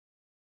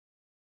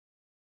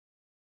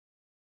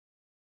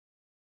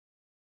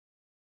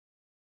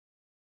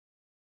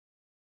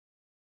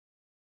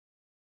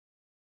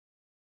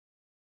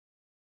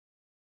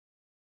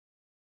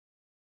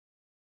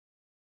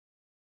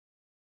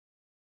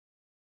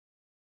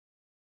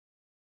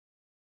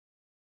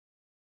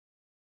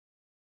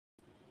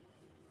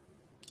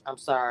I'm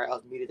sorry, I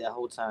was muted that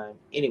whole time.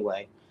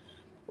 Anyway,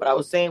 what I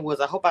was saying was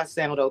I hope I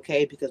sound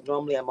okay because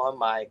normally I'm on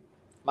my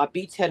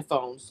Beats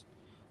headphones,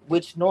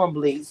 which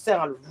normally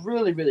sound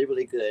really, really,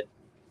 really good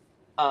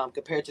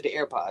compared to the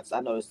AirPods. I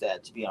noticed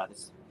that, to be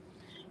honest.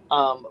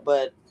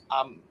 But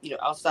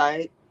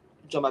outside,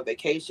 enjoying my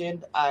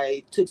vacation.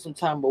 I took some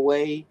time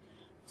away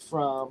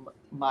from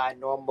my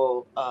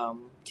normal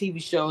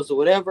TV shows or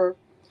whatever,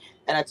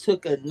 and I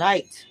took a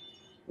night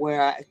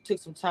where I took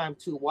some time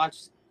to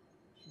watch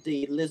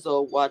the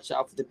Lizzo Watch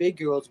Out for the Big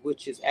Girls,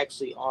 which is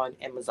actually on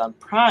Amazon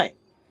Prime.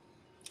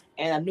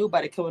 And I knew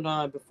about it coming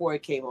on before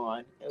it came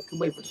on. I couldn't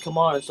wait for it to come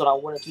on, and so I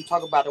wanted to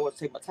talk about it. I wanted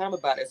to take my time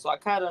about it. So I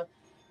kind of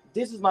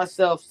this is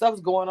myself.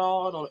 Stuff's going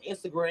on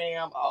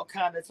Instagram. All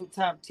kind of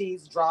sometimes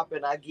teas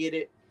dropping. I get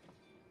it,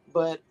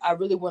 but I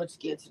really wanted to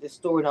get into this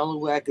story. The only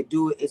way I could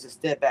do it is to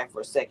step back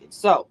for a second.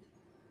 So,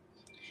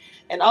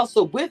 and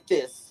also with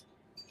this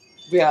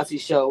reality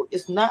show,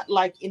 it's not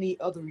like any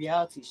other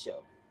reality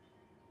show.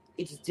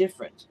 It's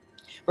different.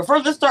 But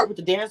first, let's start with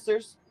the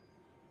dancers,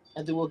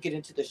 and then we'll get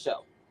into the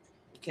show.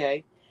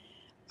 Okay.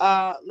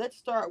 Let's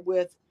start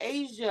with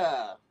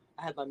Asia.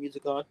 I have my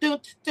music on. I'm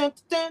just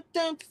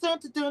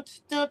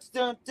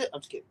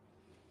kidding.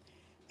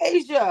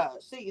 Asia,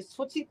 she is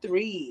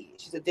 23.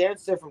 She's a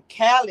dancer from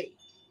Cali.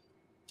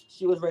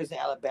 She was raised in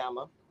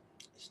Alabama.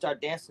 She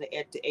started dancing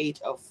at the age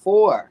of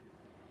 4.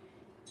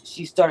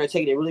 She started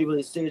taking it really,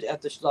 really serious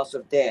after she lost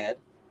her dad.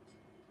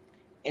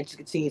 And she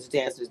continues to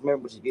dance to this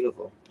memory, which is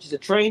beautiful. She's a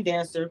trained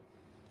dancer,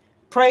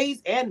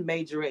 praise and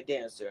majorette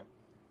dancer.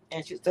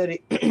 And she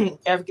studied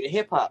African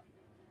hip hop.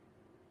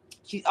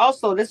 She's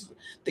also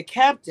the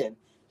captain.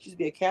 She used to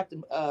be a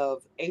captain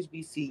of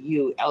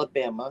HBCU,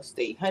 Alabama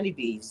State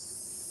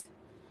Honeybees.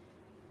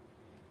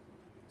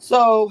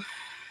 So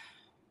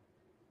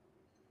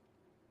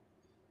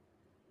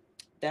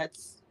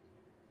that's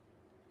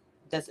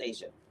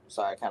Asia.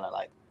 Sorry, I kind of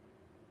like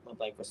went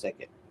blank for a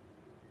second.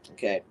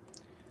 Okay.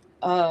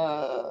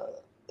 Uh,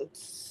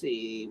 let's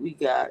see. We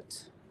got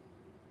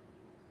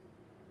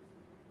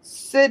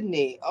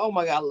Sydney. Oh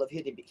my God, I love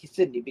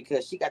Sydney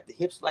because she got the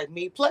hips like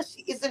me. Plus,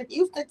 she is in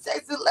Houston,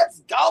 Texas. Let's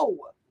go.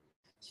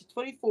 She's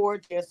 24,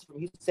 dancing from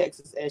Houston,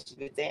 Texas, and she's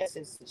been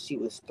dancing since she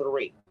was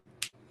 3.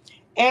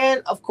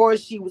 And of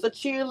course, she was a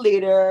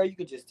cheerleader. You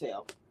could just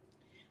tell.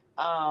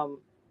 Um,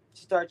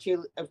 she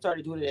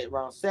started doing it at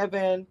around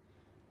 7.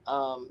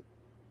 Um,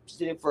 she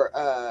did it for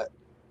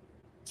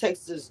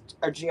Texas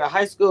or junior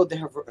high school.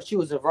 Then she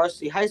was in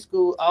varsity high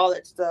school, all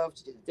that stuff.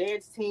 She did the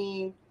dance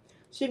team.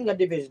 She even got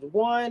Division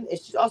 1, and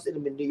she's also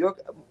in New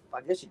York. I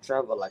guess she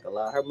traveled like a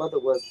lot. Her mother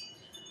was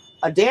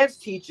a dance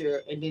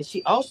teacher, and then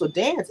she also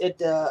danced at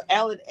the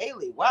Allen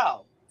Ailey,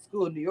 wow,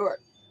 school in New York.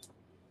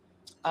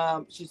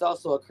 She's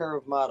also a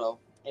curve model,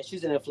 and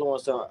she's an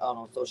influencer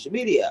on social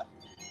media.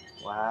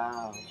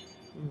 Wow,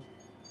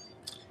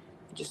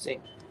 interesting.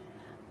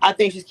 I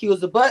think she's cute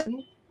as a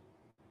button.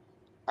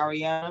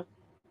 Ariana,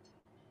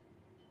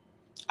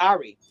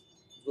 Ari,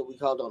 is what we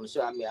called on the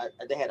show. I mean,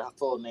 they had her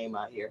full name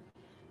out here.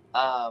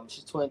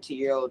 She's a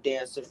 20-year-old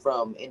dancer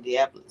from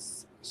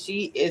Indianapolis.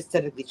 She is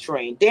technically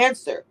trained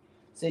dancer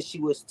since she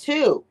was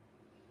 2.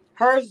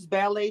 Hers is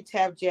ballet,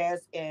 tap,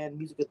 jazz, and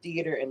musical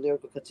theater and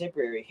lyrical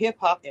contemporary, hip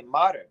hop, and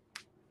modern.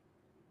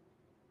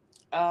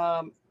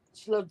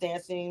 She loves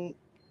dancing.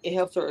 It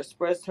helps her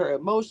express her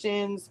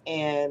emotions,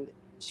 and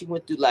she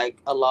went through like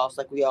a loss,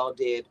 like we all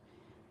did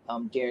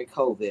during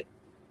COVID.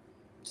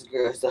 This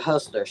girl is a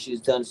hustler.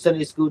 She's done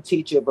Sunday school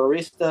teacher,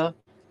 barista,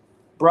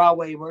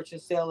 Broadway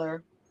merchant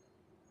seller.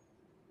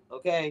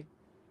 Okay,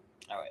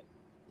 all right.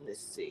 Let's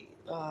see.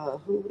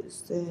 Who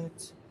is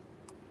that?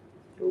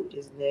 Who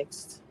is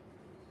next?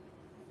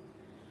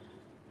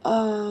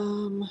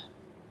 Um,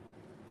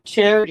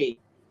 Charity,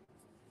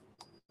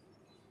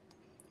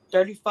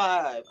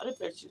 35. I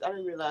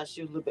didn't realize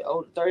she was a little bit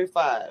older.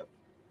 35.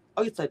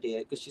 Oh, yes, I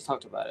did because she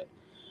talked about it.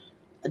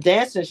 A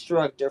dance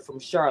instructor from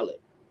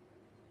Charlotte.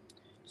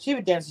 She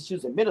was dancing. She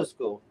was in middle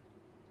school.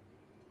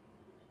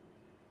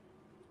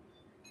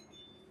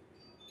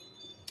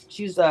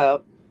 She's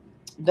done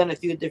a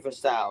few different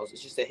styles.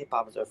 She said hip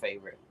hop is her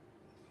favorite.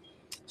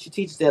 She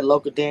teaches at a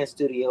local dance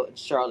studio in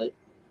Charlotte.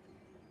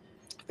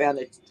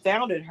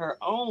 Founded her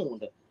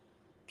own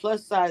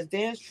plus size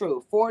dance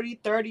troupe,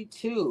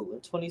 4032,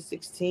 in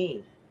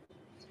 2016.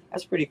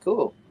 That's pretty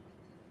cool.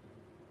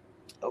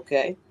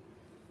 Okay,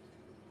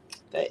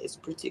 that is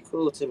pretty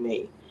cool to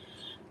me.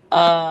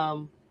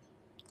 Um,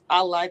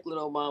 I like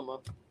Little Mama.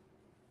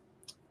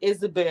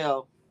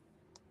 Isabel.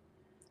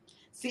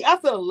 See, I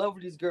fell in love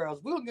with these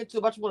girls. We don't get to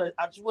it, but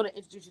I just want to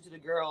introduce you to the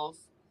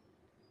girls.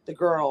 The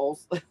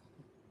girls.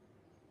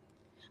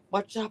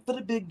 Watch out for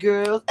the big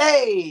girls.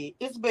 Hey,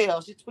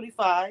 Isabel. She's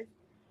 25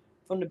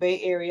 from the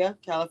Bay Area,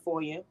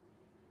 California,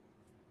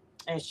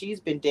 and she's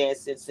been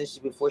dancing since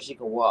before she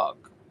can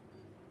walk.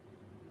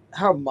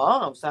 Her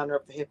mom signed her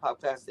up for hip hop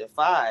classes at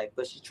 5,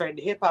 but she trained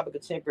in hip hop and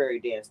contemporary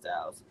dance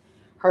styles.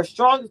 Her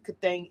strongest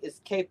thing is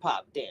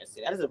K-pop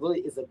dancing. That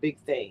is a big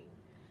thing.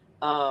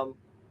 Um,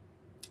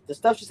 the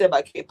stuff she said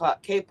about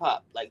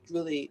K-pop, like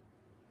really,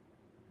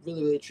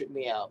 really, really tripped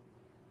me out.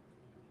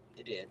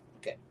 It did.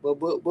 Okay. Well,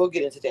 we'll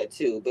get into that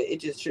too. But it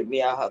just tripped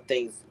me out how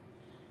things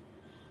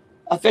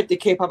affected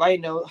K-pop. I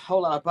didn't know a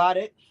whole lot about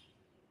it.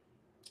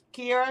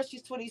 Kiara,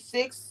 she's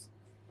 26,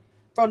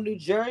 from New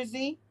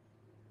Jersey.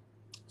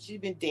 She's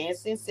been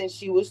dancing since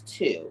she was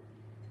 2.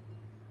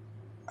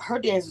 Her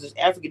dance is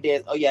African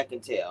dance. Oh yeah, I can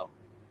tell.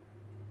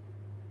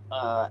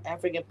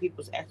 African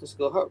People's Acting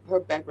School. Her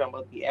background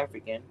must be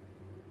African.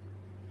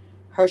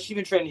 She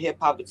been training hip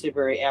hop,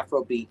 contemporary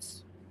Afro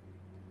beats.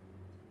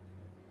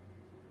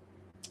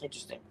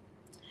 Interesting.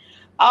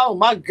 Oh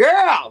my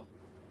girl,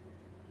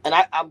 and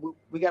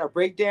we got to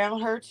break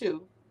down her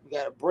too. We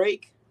got to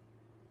break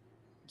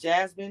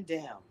Jasmine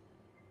down.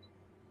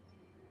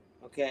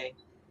 Okay,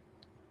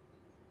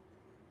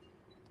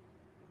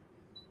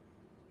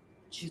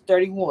 she's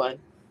 31,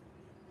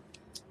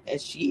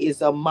 and she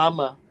is a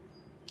mama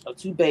of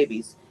 2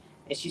 babies,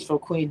 and she's from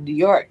Queens, New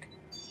York.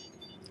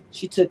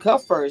 She took her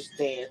first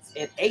dance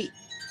at 8.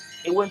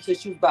 It wasn't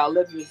until she was about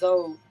 11 years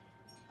old,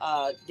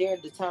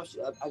 during the time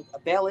a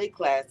ballet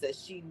class, that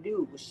she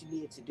knew what she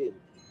needed to do.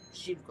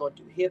 She was going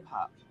to do hip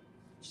hop.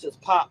 She was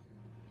pop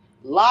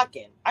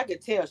locking. I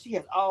could tell she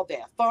has all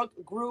that funk,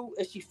 groove,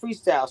 and she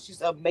freestyles.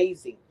 She's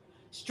amazing.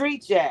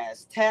 Street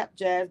jazz, tap,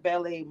 jazz,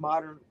 ballet,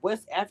 modern,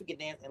 West African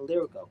dance, and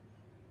lyrical.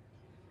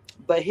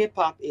 But hip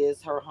hop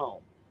is her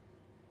home.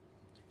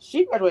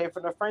 She graduated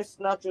from the Frank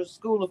Sinatra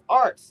School of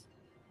Arts,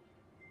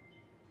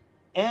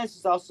 and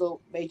she's also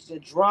majored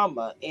in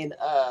drama in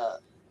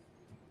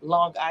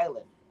Long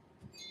Island.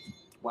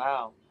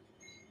 Wow,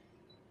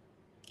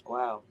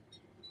 wow.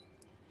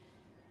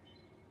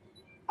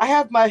 I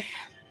have my.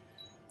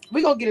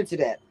 We gonna get into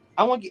that.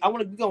 I want to.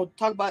 We gonna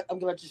talk about. I'm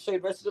gonna just show you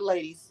the rest of the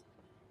ladies.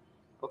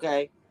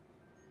 Okay.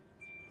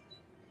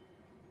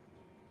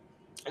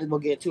 And we'll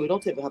get into it.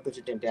 Don't tell me how put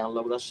your thing down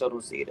low. Let's show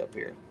them see it up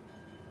here.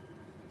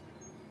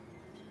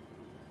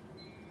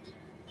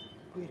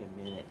 Wait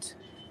a minute.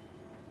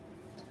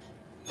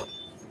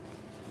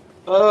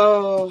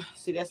 Oh,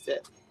 see that's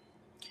it.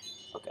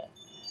 Okay.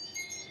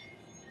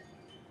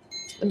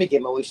 Let me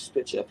get my wishes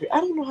picture up here. I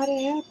don't know how that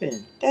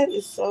happened. That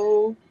is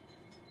so.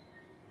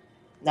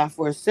 Now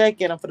for a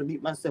second, I'm gonna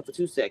mute myself for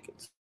 2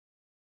 seconds.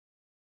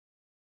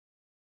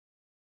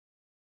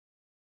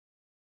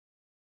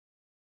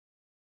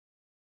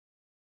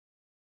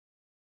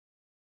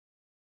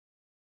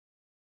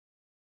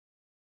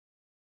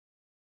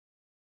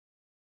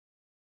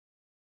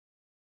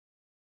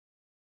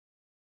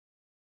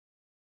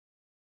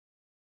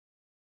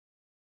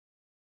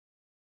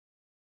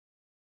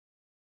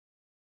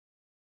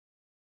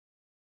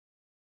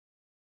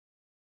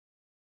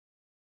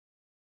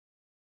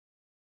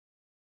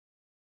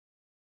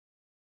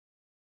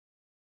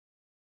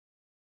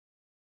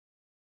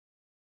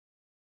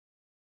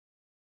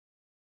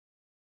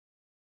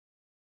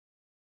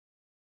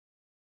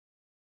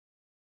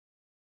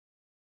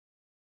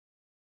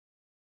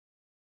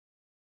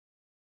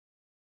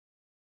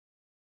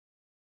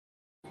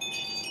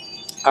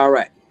 All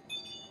right.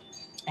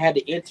 I had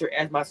to enter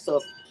as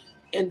myself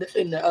in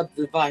the other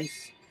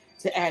device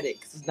to add it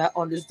because it's not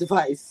on this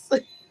device.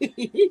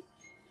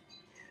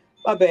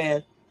 My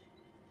bad.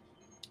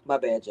 My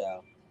bad,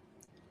 y'all.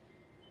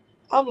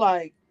 I'm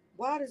like,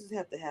 why does this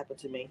have to happen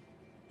to me?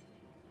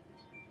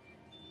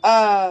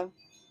 Uh,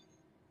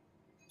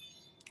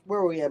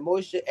 where were we at?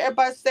 Moesha.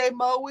 Everybody say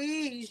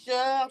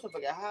Moesha. I'm trying to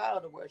figure out how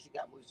the word she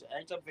got Moesha.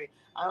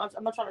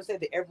 I'm not trying to say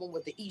that everyone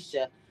with the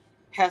Isha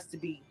has to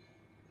be,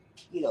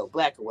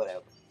 black or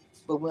whatever.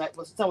 But when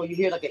someone you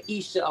hear like an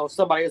Isha or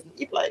somebody else,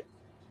 you be like,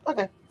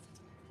 okay.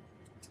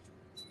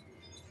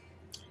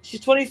 She's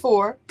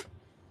 24.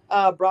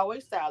 Broadway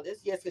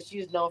stylist. Yes, because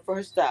she's known for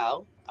her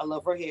style. I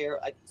love her hair.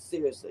 Like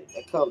seriously,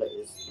 the color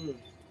is.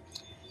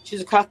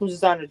 She's a costume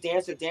designer,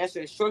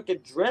 dancer, instructor,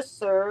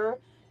 dresser,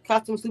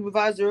 costume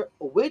supervisor,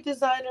 wig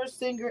designer,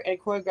 singer, and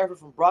choreographer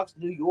from Bronx,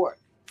 New York.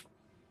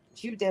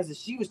 She was dancing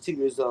since she was 2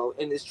 years old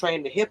and is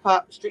trained in hip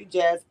hop, street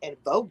jazz, and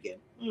voguing.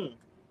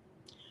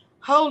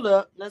 Hold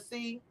up. Now,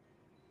 see,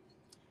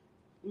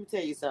 let me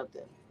tell you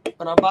something.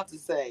 What I'm about to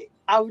say,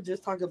 I was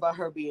just talking about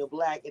her being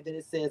black, and then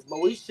it says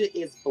Moesha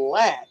is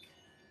black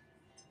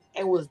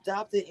and was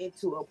adopted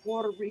into a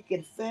Puerto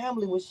Rican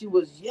family when she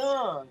was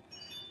young.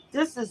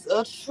 This is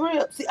a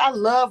trip. See, I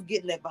love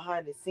getting that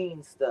behind the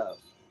scenes stuff.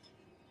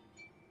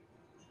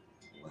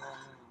 Wow.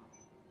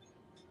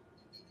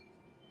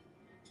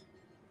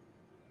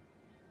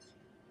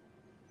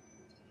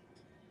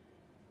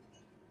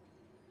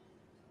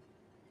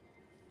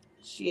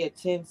 She had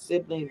 10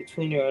 siblings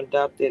between her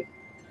adopted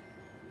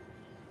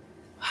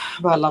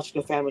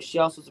biological family. She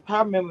also is a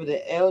proud member of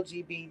the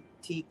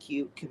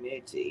LGBTQ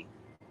community.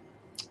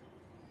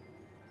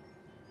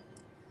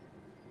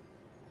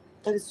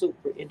 That is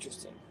super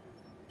interesting.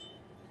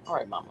 All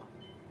right, Mama.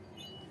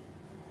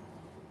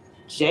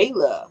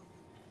 Jayla.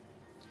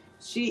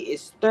 She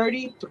is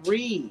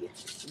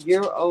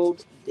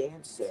 33-year-old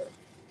dancer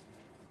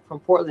from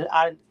Portland,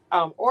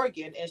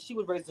 Oregon, and she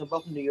was raised in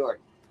Buffalo, New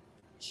York.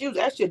 She was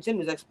actually a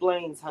gymnast.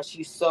 Explains how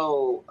she's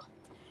so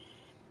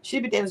She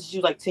been dancing since she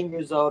was like 10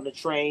 years old and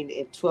trained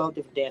in 12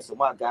 different dances.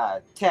 My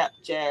God. Tap,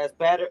 jazz,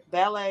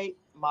 ballet,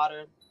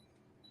 modern.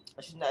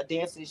 She's not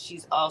dancing.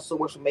 She's also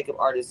works with makeup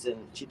artists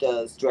and she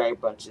does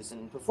drag bunches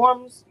and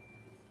performs.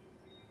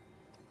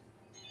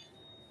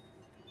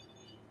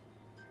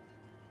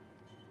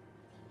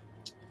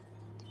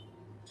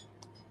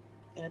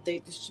 And I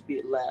think this should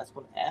be the last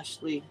one.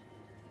 Ashley.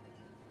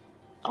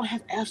 I don't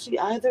have Ashley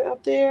either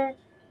up there.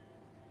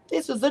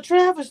 This is a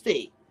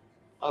travesty.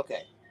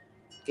 Okay.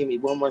 Give me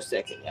one more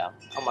second, y'all.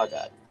 Oh my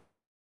God.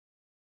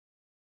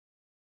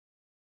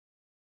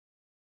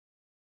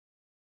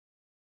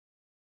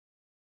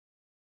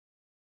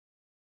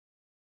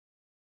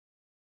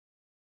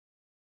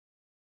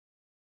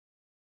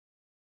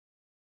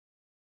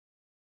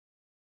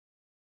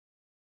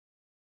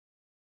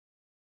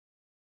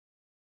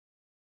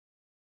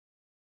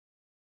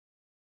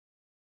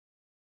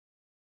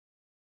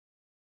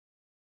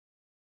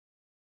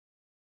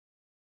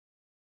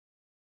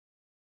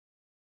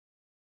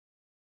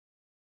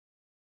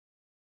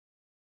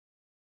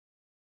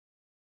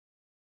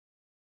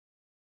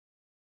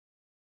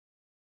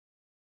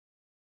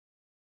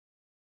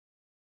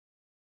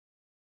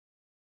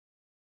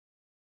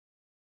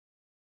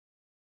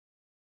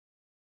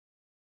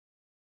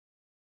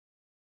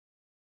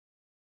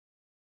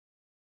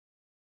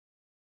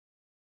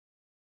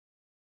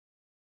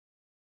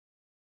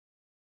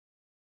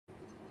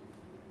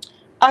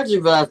 I just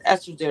realized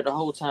Esther's there the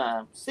whole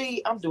time.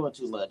 See, I'm doing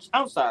too much.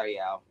 I'm sorry,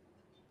 y'all.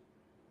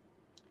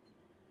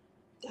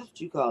 That's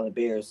what you call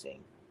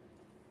embarrassing.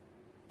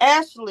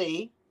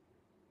 Ashley,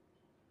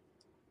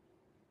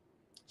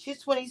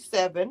 she's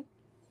 27.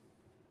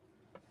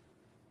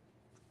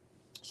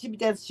 She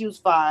began since she was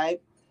 5.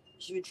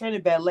 She been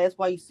training ballet. That's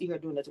why you see her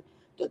doing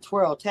the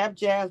twirl, tap,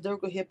 jazz,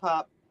 lyrical hip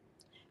hop,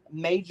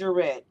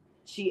 majorette.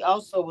 She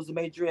also was a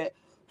majorette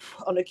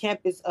on the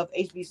campus of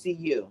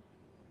HBCU.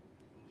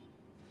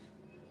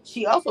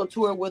 She also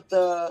toured with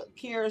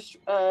Kira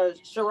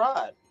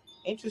Sherrod.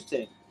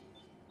 Interesting.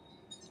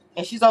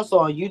 And she's also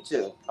on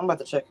YouTube. I'm about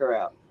to check her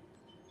out.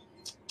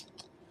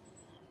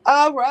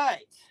 All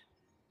right.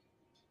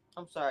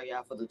 I'm sorry,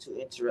 y'all, for the 2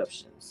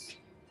 interruptions.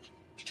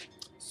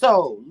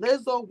 So,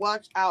 Lizzo,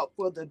 watch out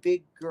for the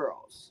big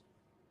girls.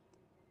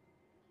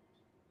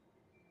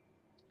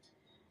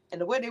 And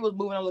the way they was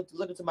moving, I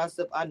looking to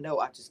myself, I know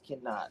I just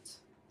cannot.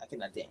 I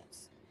cannot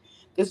dance.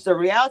 This is a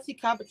reality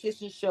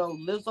competition show.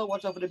 Lizzo,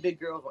 watch out for the big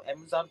girls on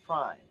Amazon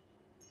Prime.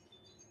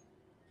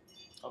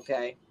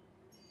 Okay.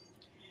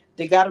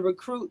 They got to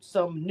recruit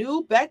some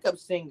new backup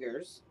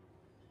singers.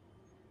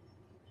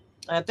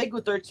 And I think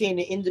with 13,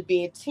 it ended up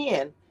being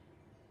 10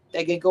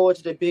 that can go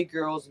into the big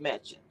girls'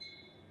 mansion.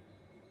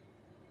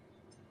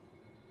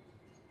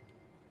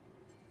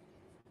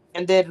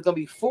 And then there's going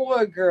to be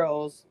 4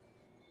 girls,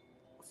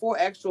 4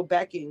 actual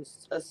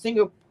backings, a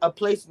single a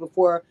place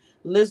before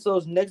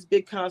Lizzo's next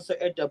big concert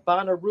at the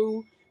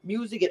Bonnaroo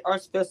Music and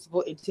Arts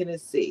Festival in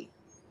Tennessee.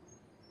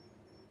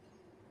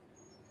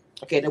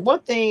 Okay, the one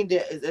thing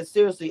that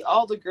seriously,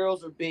 all the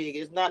girls are big.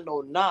 It's not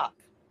no knock,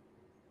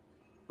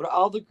 but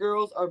all the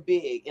girls are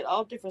big in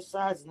all different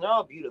sizes, and they're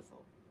all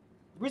beautiful.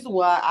 The reason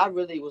why I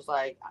really was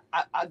like,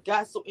 I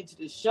got so into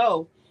this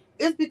show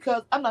is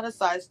because I'm not a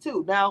size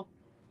 2. Now,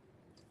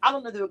 I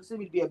don't know if they would consider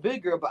me to be a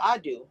big girl, but I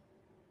do.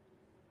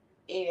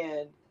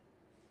 And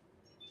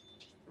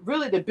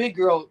really, the big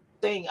girl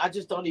thing, I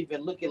just don't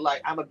even look at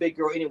like I'm a big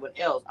girl or anyone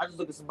else. I just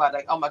look at somebody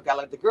like, oh my God,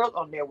 like the girls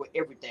on there with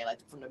everything,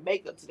 like from the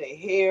makeup to their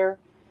hair,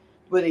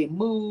 where they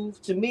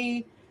move. To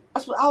me,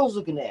 that's what I was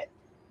looking at.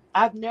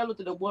 I've never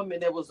looked at a woman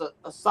that was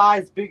a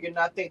size bigger and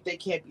I think they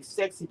can't be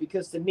sexy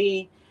because to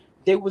me,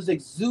 they was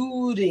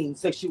exuding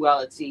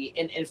sexuality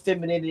and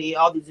femininity,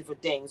 all these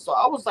different things. So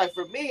I was like,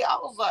 for me, I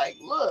was like,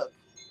 look,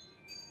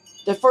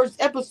 the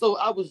first episode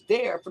I was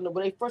there from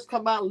when they first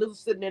come out, little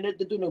sitting there,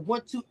 they're doing the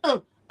 1, 2,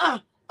 uh.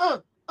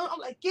 I'm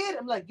like, get it.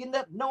 I'm like getting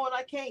up, knowing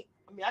I can't.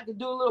 I mean, I could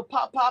do a little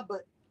pop,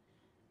 but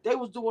they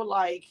was doing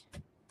like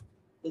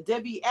the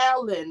Debbie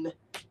Allen,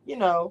 you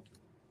know.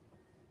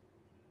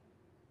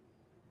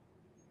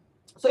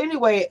 So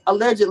anyway,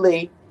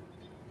 allegedly,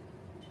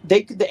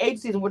 the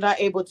agencies were not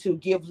able to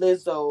give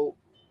Lizzo,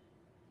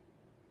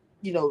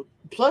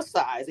 plus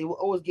size. They would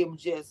always give them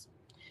just,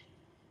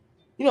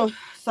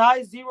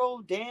 size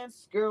 0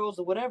 dance girls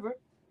or whatever.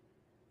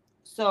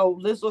 So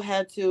Lizzo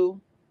had to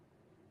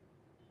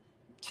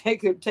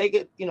take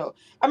it.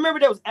 I remember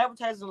there was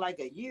advertising like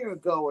a year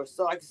ago or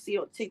so. I could see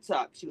on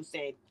TikTok. She was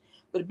saying,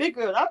 but the big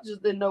girl, I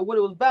just didn't know what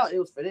it was about. It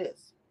was for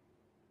this.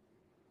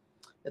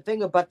 The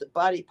thing about the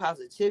body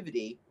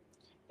positivity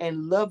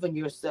and loving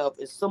yourself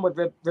is somewhat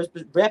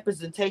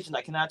representation.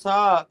 I cannot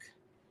talk.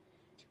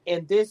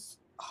 And this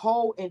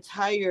whole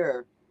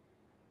entire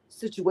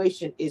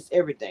situation is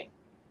everything.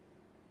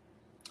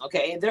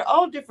 Okay, and they're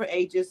all different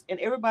ages, and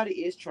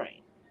everybody is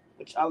trained,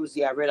 which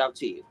obviously I read out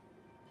to you.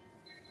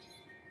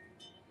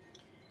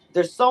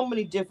 There's so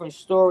many different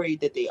stories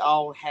that they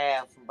all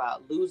have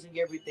about losing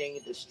everything,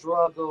 the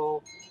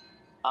struggle,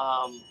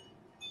 um,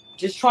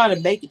 just trying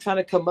to make it, trying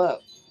to come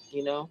up,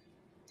 you know.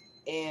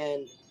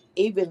 And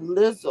even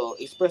Lizzo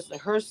expressing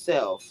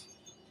herself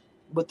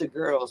with the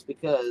girls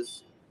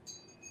because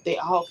they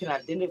all can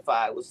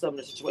identify with some of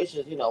the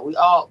situations. You know, we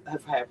all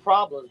have had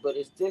problems, but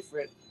it's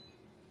different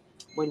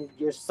when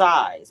your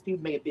size.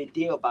 People make a big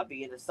deal about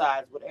being the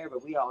size, whatever.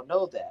 We all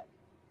know that.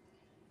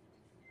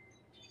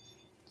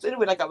 So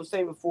anyway, like I was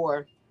saying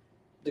before,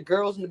 the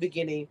girls in the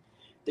beginning,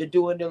 they're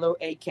doing their little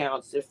 8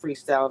 counts, they're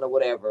freestyling or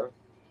whatever.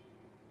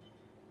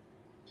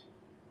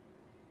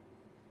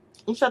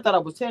 Which I thought I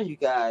was telling you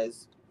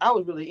guys, I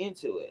was really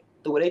into it.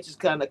 The way they just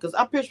kind of, because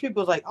I picture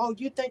people like, oh,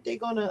 you think they're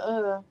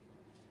gonna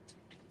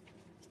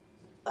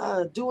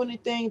do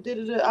anything?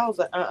 Da-da-da. I was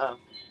like,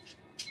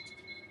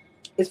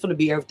 it's gonna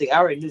be everything. I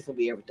already knew it's gonna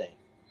be everything.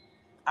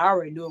 I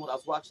already knew it when I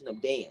was watching them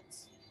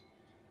dance.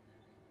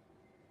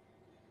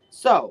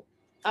 So,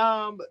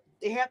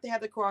 they have to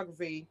have the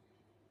choreography,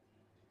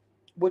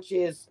 which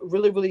is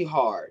really, really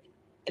hard.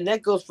 And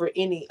that goes for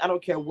any, I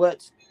don't care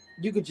what,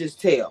 you could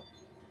just tell.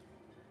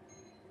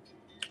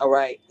 All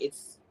right.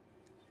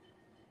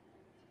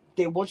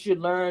 They want you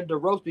to learn the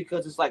ropes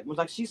because it's like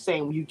she's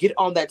saying, when you get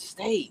on that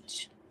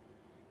stage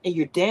and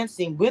you're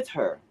dancing with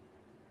her,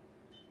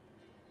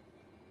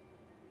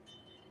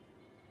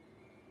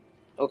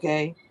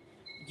 okay,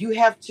 you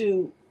have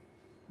to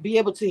be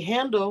able to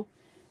handle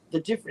the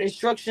different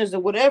instructions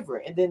or whatever.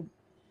 And then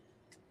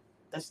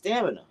the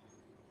stamina.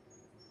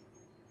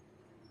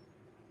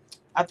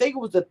 I think it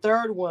was the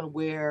third one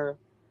where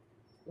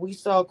we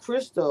saw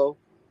Crystal.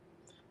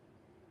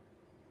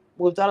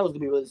 We thought it was gonna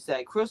be really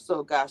sad.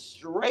 Crystal got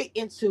straight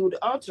into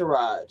the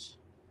entourage.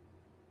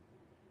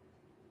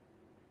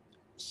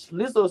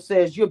 Lizzo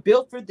says, "You're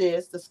built for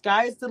this. The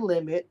sky is the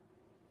limit."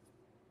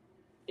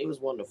 It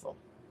was wonderful.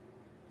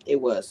 It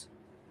was.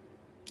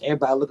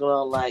 Everybody looking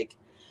on like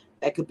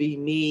that could be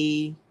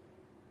me.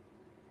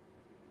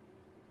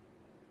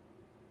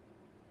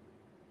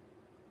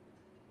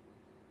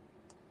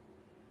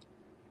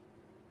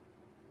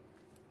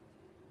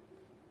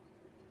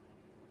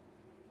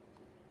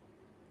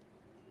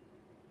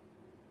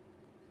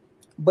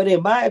 But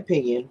in my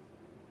opinion,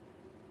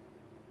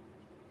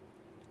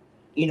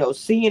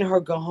 seeing her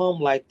go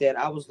home like that,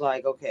 I was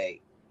like,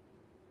 okay,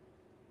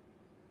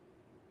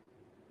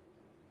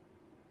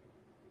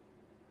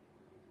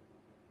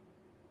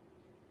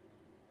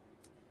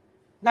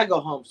 not go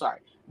home,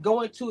 sorry.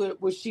 Go into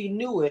it where she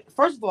knew it.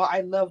 First of all,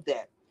 I love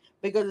that.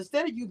 Because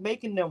instead of you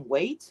making them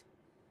wait,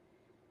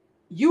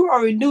 you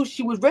already knew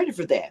she was ready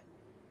for that.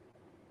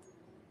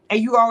 And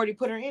you already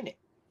put her in it.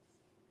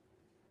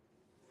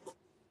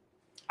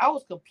 I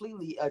was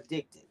completely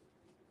addicted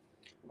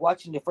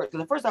watching the first.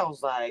 Because at first I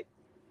was like,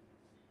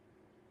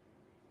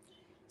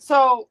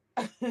 so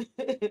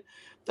the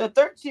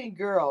 13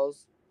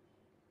 girls,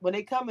 when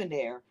they come in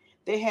there,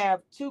 they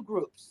have two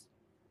groups.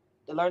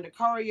 They learn the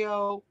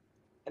choreo,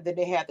 and then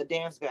they have the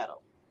dance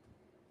battle.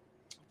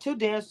 Two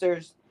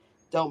dancers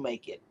don't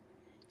make it.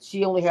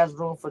 She only has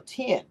room for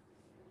 10.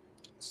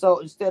 So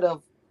instead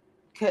of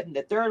cutting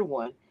the third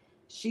one,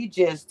 she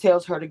just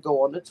tells her to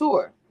go on the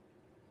tour.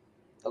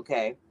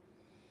 Okay.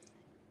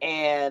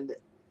 And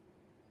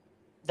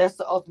that's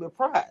the ultimate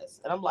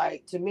prize. And I'm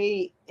like, to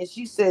me, and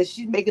she says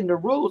she's making the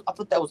rules. I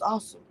thought that was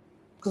awesome.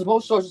 Because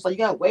most shows just like, you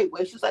gotta wait.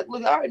 She's like,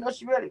 look, I already know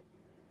she's ready.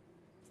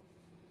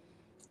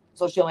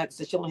 So she only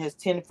has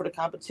 10 for the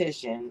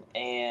competition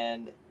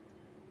and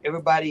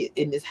everybody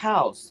in this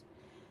house.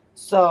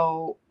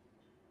 So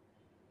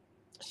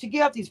she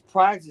gave out these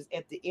prizes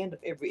at the end of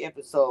every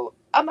episode.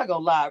 I'm not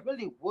gonna lie, I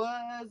really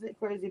wasn't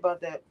crazy about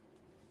that.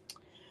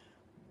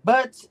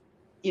 But,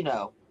 you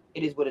know,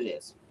 it is what it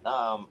is.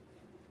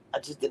 I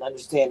just didn't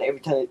understand every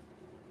time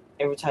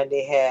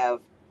they have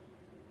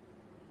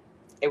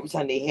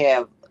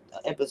an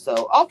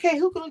episode. Okay,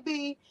 who can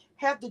be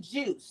have the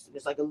juice?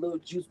 It's like a little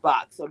juice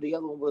box. So the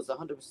other one was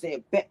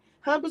 100%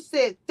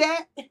 100%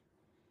 that.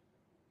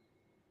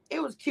 It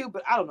was cute,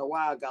 but I don't know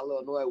why I got a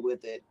little annoyed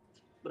with it.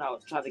 But I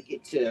was trying to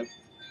get to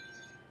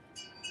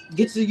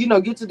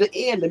the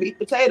end, the meat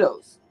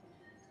potatoes.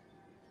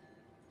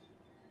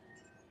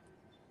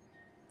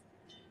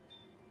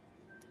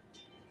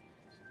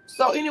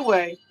 So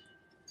anyway,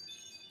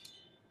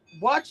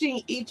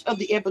 watching each of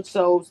the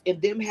episodes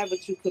and them having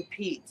to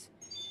compete,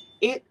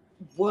 it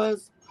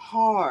was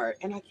hard.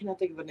 And I cannot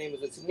think of her name.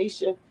 Is it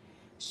Tanisha?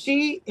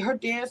 Her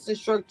dance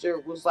instructor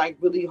was like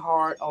really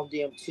hard on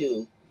them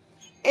too.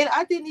 And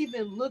I didn't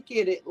even look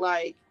at it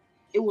like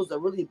it was a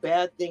really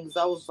bad thing.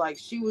 I was like,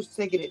 she was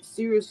taking it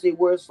seriously,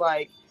 where it's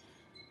like,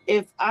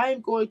 if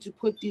I'm going to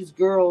put these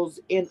girls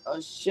in a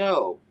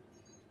show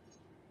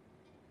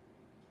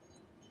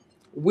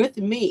with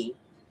me,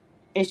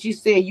 and she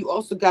said, you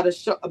also got to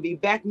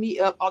back me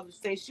up. All the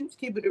same, she was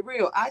keeping it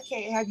real. I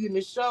can't have you in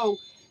the show,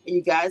 and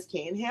you guys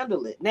can't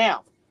handle it.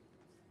 Now,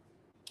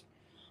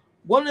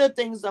 one of the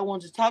things I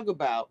wanted to talk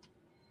about,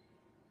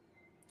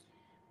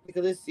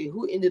 because let's see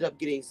who ended up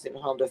getting sent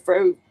home. The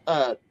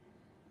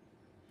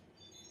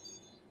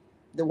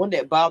one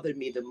that bothered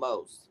me the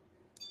most.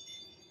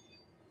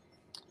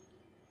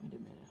 Wait a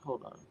minute,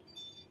 hold on.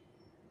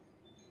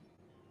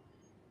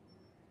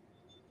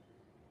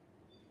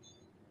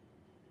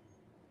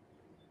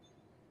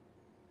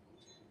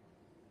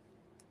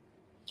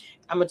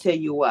 I'm gonna tell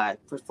you why.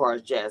 As far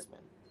as Jasmine,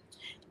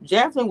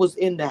 Jasmine was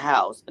in the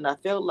house, and I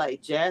felt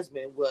like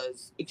Jasmine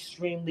was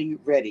extremely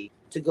ready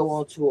to go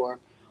on tour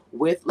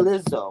with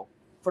Lizzo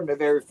from the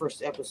very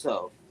first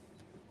episode.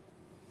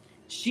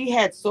 She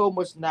had so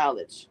much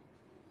knowledge.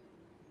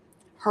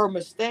 Her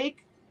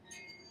mistake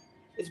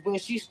is when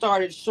she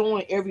started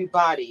showing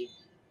everybody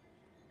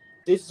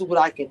this is what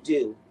I can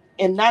do,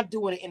 and not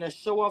doing it in a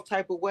show off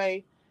type of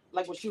way,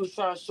 like when she was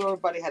trying to show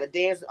everybody how to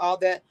dance and all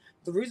that.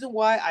 The reason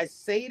why I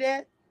say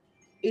that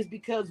is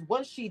because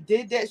once she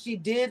did that, she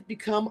did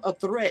become a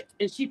threat,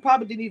 and she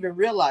probably didn't even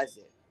realize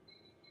it.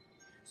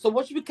 So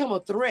once you become a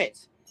threat,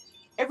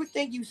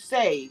 everything you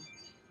say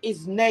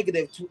is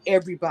negative to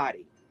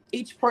everybody.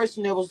 Each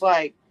person that was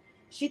like,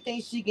 she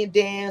thinks she can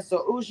dance,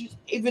 or oh, she,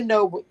 even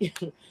though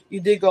you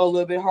did go a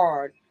little bit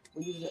hard.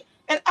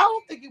 And I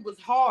don't think it was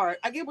hard.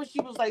 I get what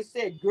she was like,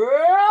 said,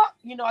 girl,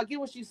 I get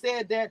what she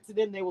said that to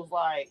them. They was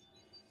like,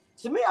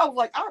 to me, I was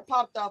like, I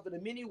popped off in a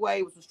mini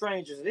way with some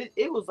strangers. And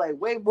it was like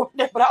way more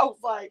than that. But I was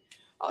like,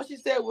 all she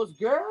said was,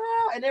 girl.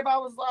 And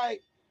everybody was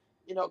like,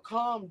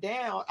 calm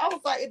down. I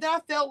was like, and then I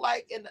felt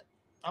like, and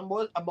I'm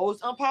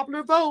most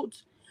unpopular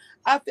vote,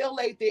 I felt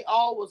like they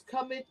all was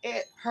coming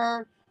at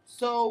her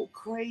so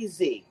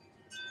crazy.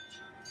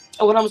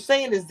 And what I'm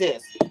saying is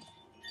this.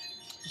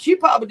 She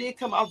probably did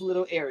come off a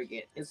little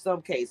arrogant in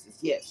some cases.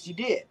 Yes, she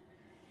did.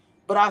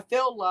 But I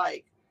felt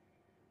like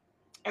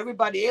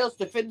everybody else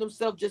defended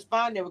themselves just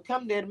fine. They would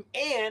come to them.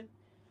 And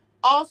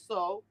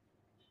also,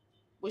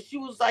 when she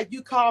was like,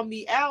 you called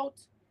me out,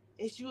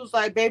 and she was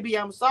like, baby,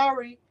 I'm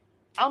sorry.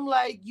 I'm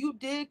like, you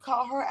did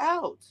call her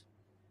out.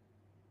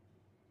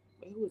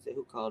 Wait, who was it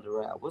who called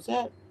her out? Was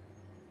that?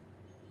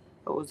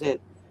 What was it?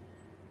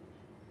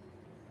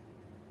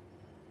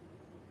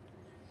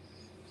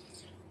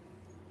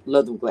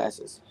 Love them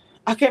glasses.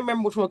 I can't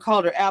remember which one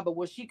called her out, but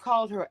when she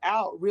called her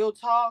out, real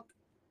talk,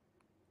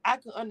 I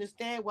can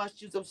understand why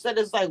she's upset.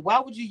 It's like, why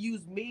would you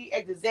use me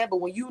as an example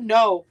when you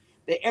know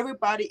that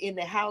everybody in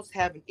the house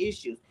having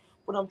issues?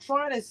 What I'm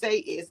trying to say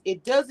is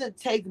it doesn't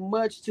take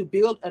much to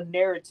build a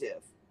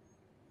narrative,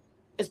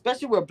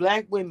 especially where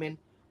black women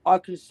are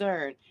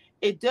concerned.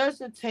 It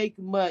doesn't take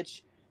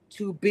much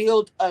to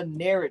build a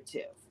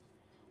narrative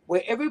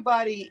where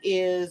everybody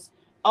is,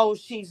 oh,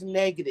 she's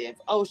negative.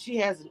 Oh, she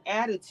has an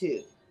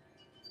attitude.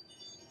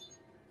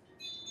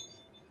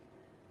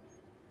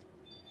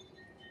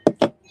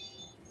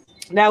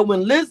 Now,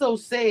 when Lizzo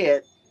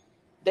said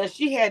that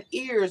she had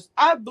ears,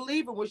 I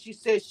believe her when she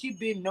said she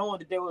been knowing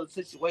that there was a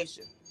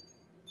situation.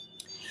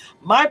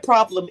 My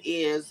problem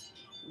is,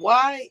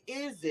 why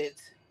is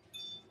it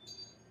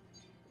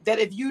that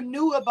if you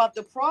knew about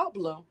the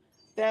problem,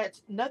 that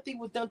nothing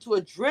was done to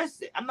address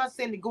it? I'm not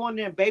saying to go in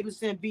there and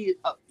babysit and be,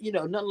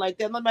 nothing like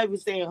that. I'm not even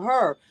saying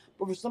her,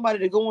 but for somebody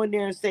to go in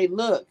there and say,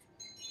 look,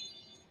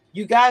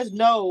 you guys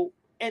know,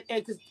 and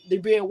because they're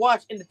being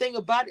watched. And the thing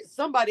about it,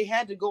 somebody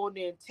had to go in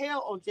there and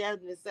tell on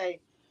Jasmine and say,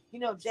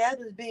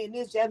 Jasmine's being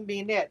this, Jasmine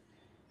being that.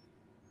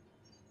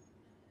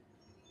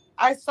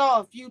 I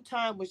saw a few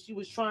times when she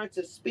was trying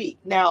to speak.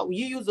 Now,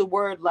 you use a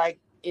word like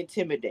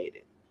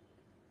intimidated.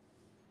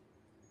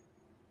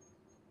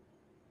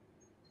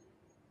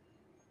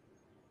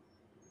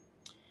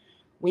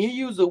 When you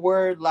use a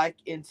word like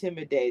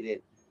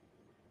intimidated,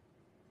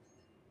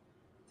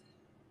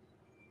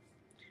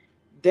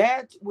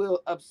 that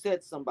will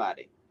upset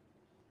somebody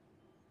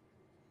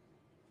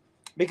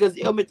because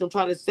it'll make them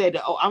try to say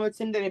that, oh, I'm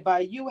intimidated by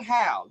you.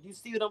 How? You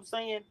see what I'm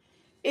saying?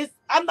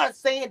 I'm not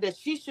saying that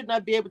she should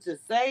not be able to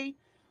say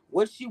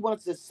what she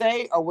wants to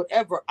say or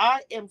whatever.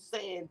 I am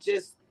saying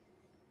just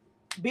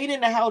being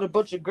in the house with a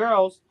bunch of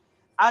girls,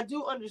 I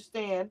do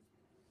understand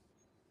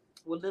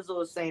what Lizzo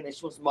was saying that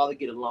she wants them all to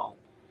get along.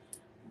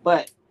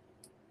 But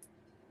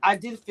I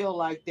did feel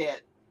like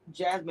that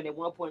Jasmine at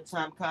one point in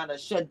time kind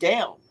of shut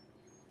down.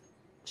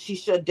 She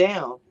shut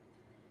down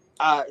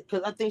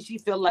because I think she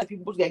felt like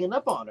people was ganging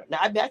up on her. Now,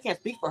 I mean, I can't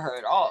speak for her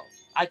at all.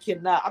 I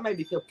cannot. I may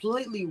be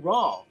completely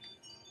wrong.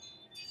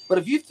 But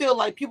if you feel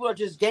like people are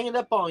just ganging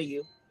up on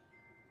you,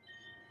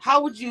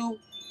 how would you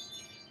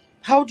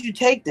how would you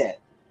take that?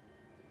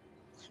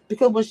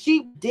 Because when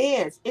she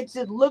danced, it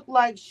just looked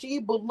like she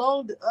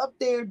belonged up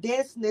there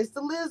dancing next to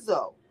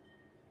Lizzo.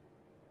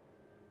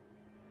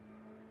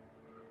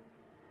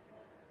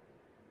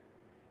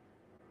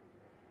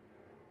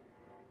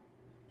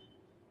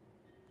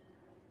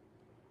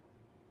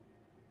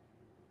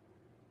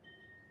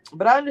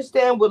 But I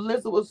understand what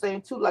Lizzo was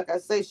saying too. Like I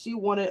say, she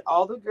wanted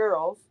all the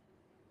girls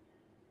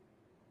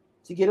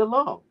to get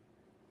along.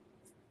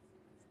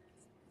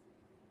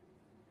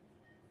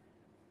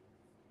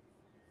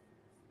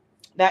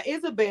 Now,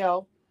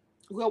 Isabel,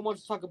 who I wanted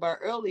to talk about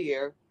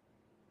earlier,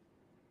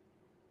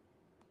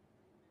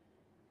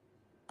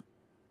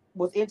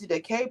 was into the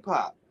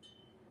K-pop,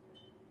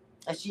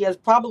 and she has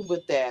problems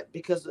with that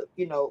because of,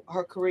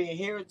 her Korean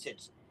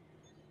heritage,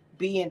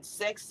 being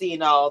sexy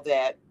and all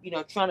that.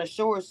 Trying to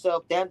show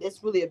herself, that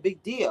it's really a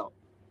big deal.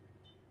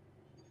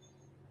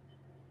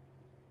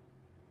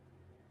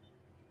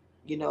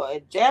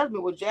 And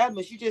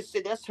Jasmine, she just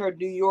said that's her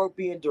New York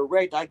being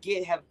direct. I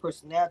get have a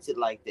personality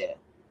like that.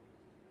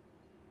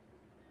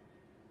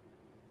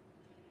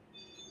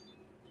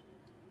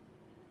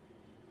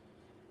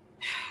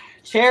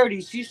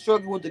 Charity, she's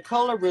struggling with the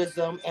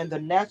colorism and the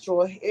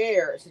natural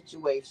hair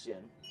situation.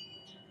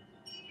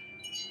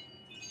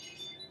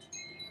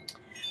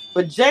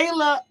 But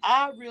Jayla,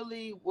 I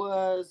really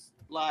was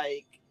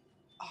like,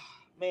 ah,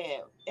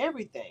 man,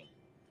 everything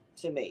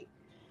to me.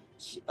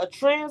 A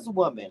trans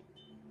woman,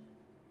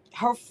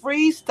 her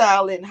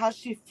freestyling, how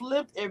she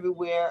flipped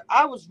everywhere.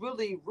 I was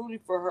really rooting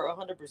for her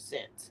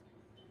 100%.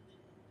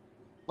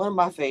 One of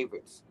my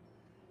favorites.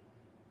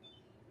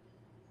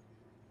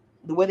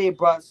 The way they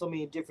brought so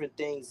many different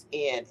things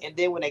in, and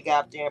then when they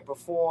got up there and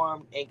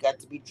performed and got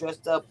to be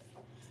dressed up,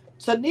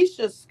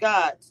 Tanisha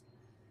Scott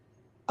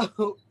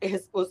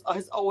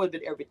has always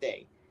been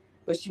everything,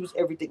 but she was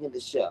everything in the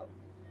show.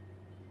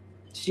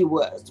 She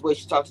was the way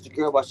she talked to the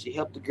girl while she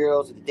helped the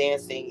girls and the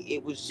dancing.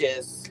 It was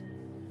just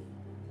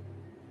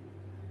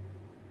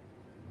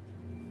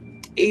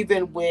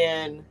even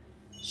when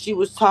she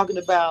was talking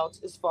about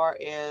as far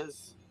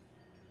as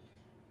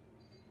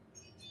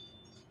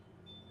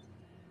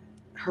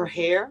her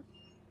hair,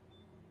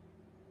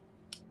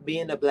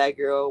 being a black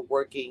girl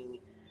working.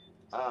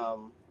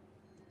 Um,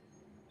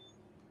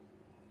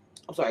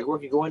 I'm sorry,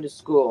 working going to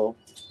school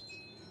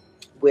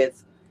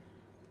with,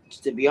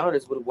 to be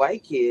honest, with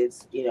white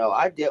kids.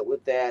 I dealt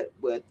with that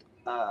with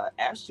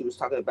Ashley was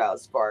talking about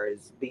as far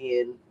as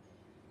being.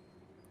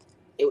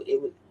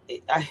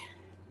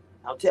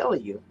 I'm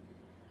telling you,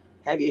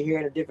 have your hair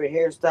in a different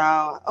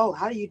hairstyle. Oh,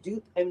 how do you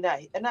do? And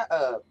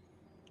not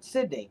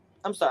Sydney.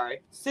 I'm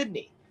sorry,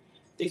 Sydney.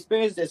 The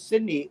experience that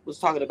Sydney was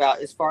talking about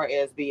as far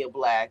as being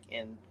black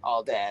and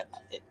all that,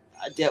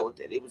 I dealt with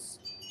it. It was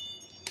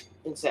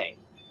insane.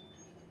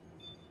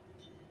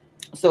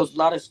 So it's a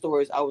lot of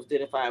stories I was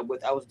identifying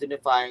with. I was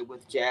identifying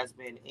with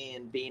Jasmine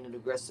and being an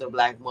aggressive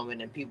black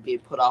woman and people being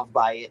put off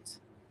by it.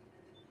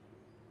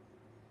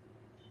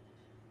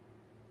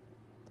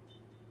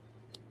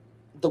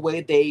 The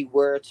way they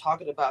were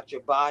talking about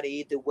your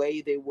body, the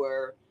way they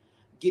were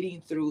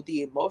getting through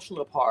the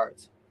emotional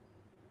part,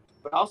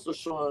 but also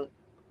showing,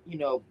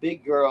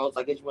 big girls.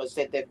 I guess you want to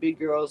say that big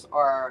girls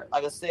are,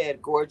 like I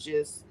said,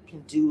 gorgeous,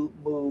 can do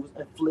moves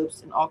and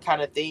flips and all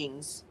kind of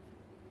things.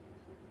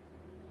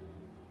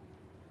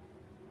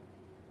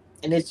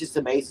 And it's just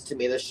amazing to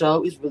me. The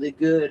show is really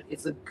good.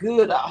 It's a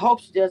good. I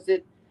hope she does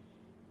it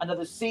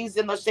another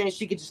season. I'm not saying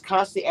she could just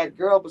constantly add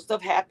girl, but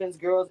stuff happens.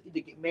 Girls either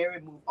get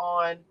married, move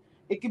on.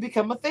 It can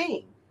become a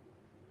thing.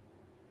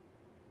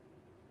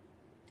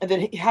 And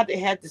then he had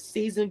the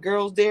season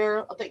girls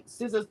there. I think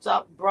Scissor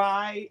stopped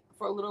Bride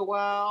for a little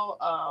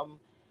while.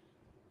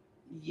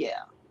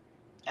 Yeah,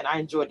 and I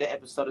enjoyed the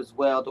episode as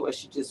well. The way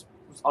she just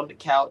was on the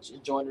couch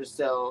enjoying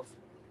herself,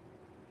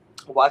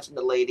 watching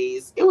the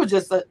ladies. It was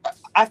just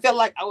I felt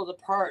like I was a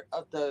part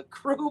of the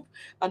group.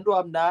 I know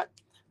I'm not.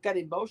 Got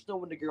emotional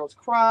when the girls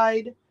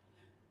cried.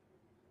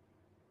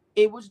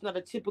 It was not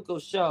a typical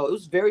show. It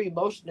was very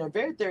emotional,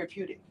 very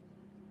therapeutic.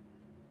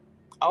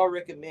 I would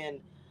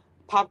recommend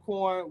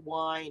popcorn,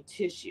 wine,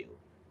 tissue.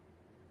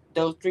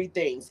 Those three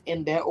things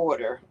in that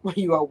order when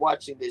you are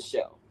watching this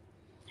show.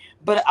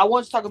 But I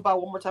want to talk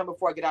about one more time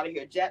before I get out of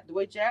here. The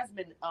way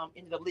Jasmine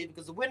ended up leaving,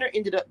 because the winner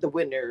ended up the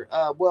winner.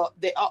 Well,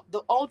 the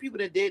only people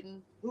that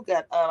didn't, who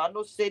got, I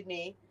know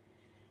Sydney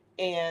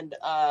and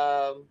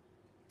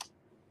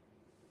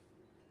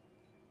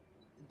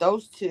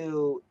those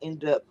two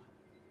ended up,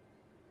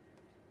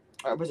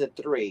 or was it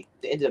three?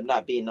 They ended up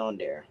not being on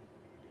there.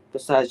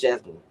 Besides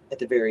Jasmine at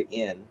the very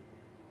end,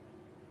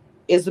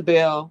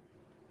 Isabel,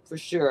 for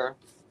sure,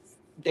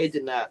 they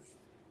did not.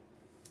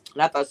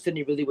 And I thought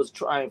Sydney really was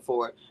trying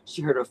for it.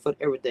 She hurt her foot,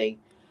 everything.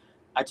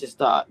 I just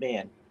thought,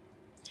 man.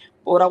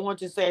 But what I want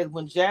to say is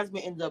when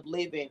Jasmine ended up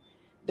leaving,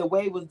 the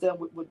way it was done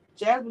with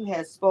Jasmine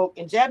had spoke,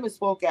 and Jasmine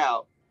spoke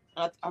out.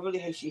 I really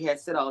hate she had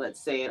said all that,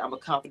 saying I'm a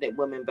confident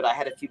woman, but I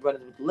had a few run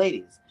with the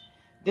ladies.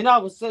 Then all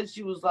of a sudden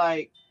she was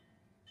like,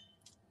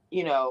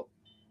 you know,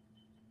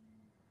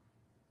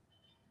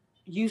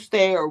 you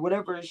stay or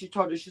whatever. She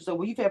told her, she said,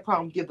 well, you've had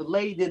problems with the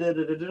lady, da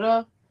da da da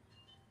da.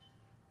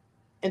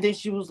 And then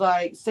she was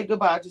like, say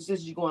goodbye to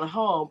since you're going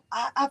home.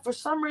 For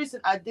some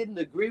reason I didn't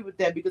agree with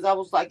that because I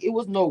was like, it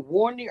was no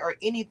warning or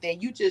anything.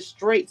 You just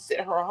straight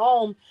sent her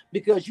home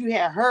because you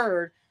had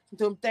heard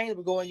some things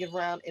were going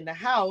around in the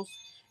house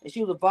and she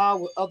was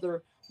involved with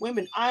other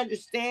women. I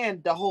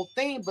understand the whole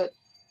thing, but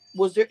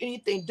was there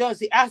anything done?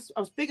 See,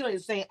 I'm speaking on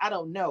it saying I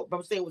don't know, but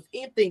I'm saying was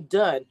anything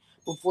done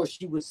before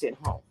she was sent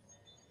home?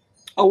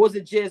 Or was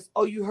it just,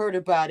 oh, you heard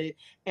about it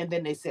and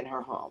then they sent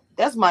her home?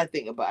 That's my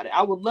thing about it.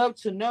 I would love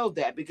to know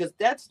that because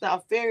that's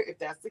not fair if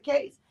that's the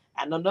case.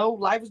 I don't know.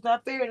 Life is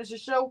not fair. And it's a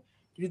show.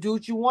 You do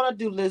what you want to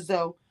do,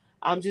 Lizzo.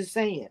 I'm just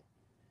saying.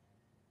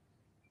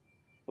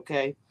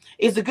 Okay.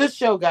 It's a good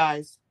show,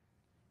 guys.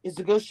 It's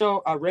a good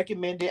show. I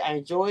recommend it. I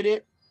enjoyed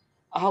it.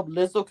 I hope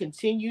Lizzo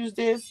continues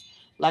this.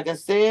 Like I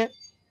said,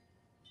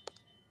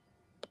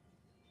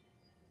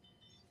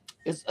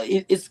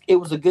 it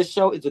was a good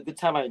show. It's a good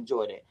time. I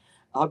enjoyed it.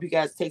 I hope you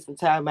guys take some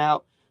time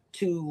out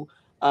to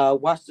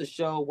watch the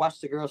show, watch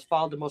the girls,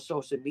 follow them on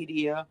social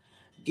media,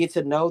 get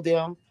to know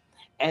them,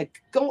 and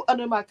go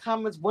under my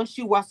comments once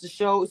you watch the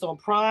show. It's on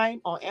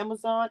Prime, on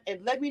Amazon,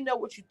 and let me know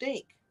what you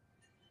think.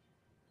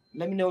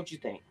 Let me know what you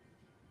think.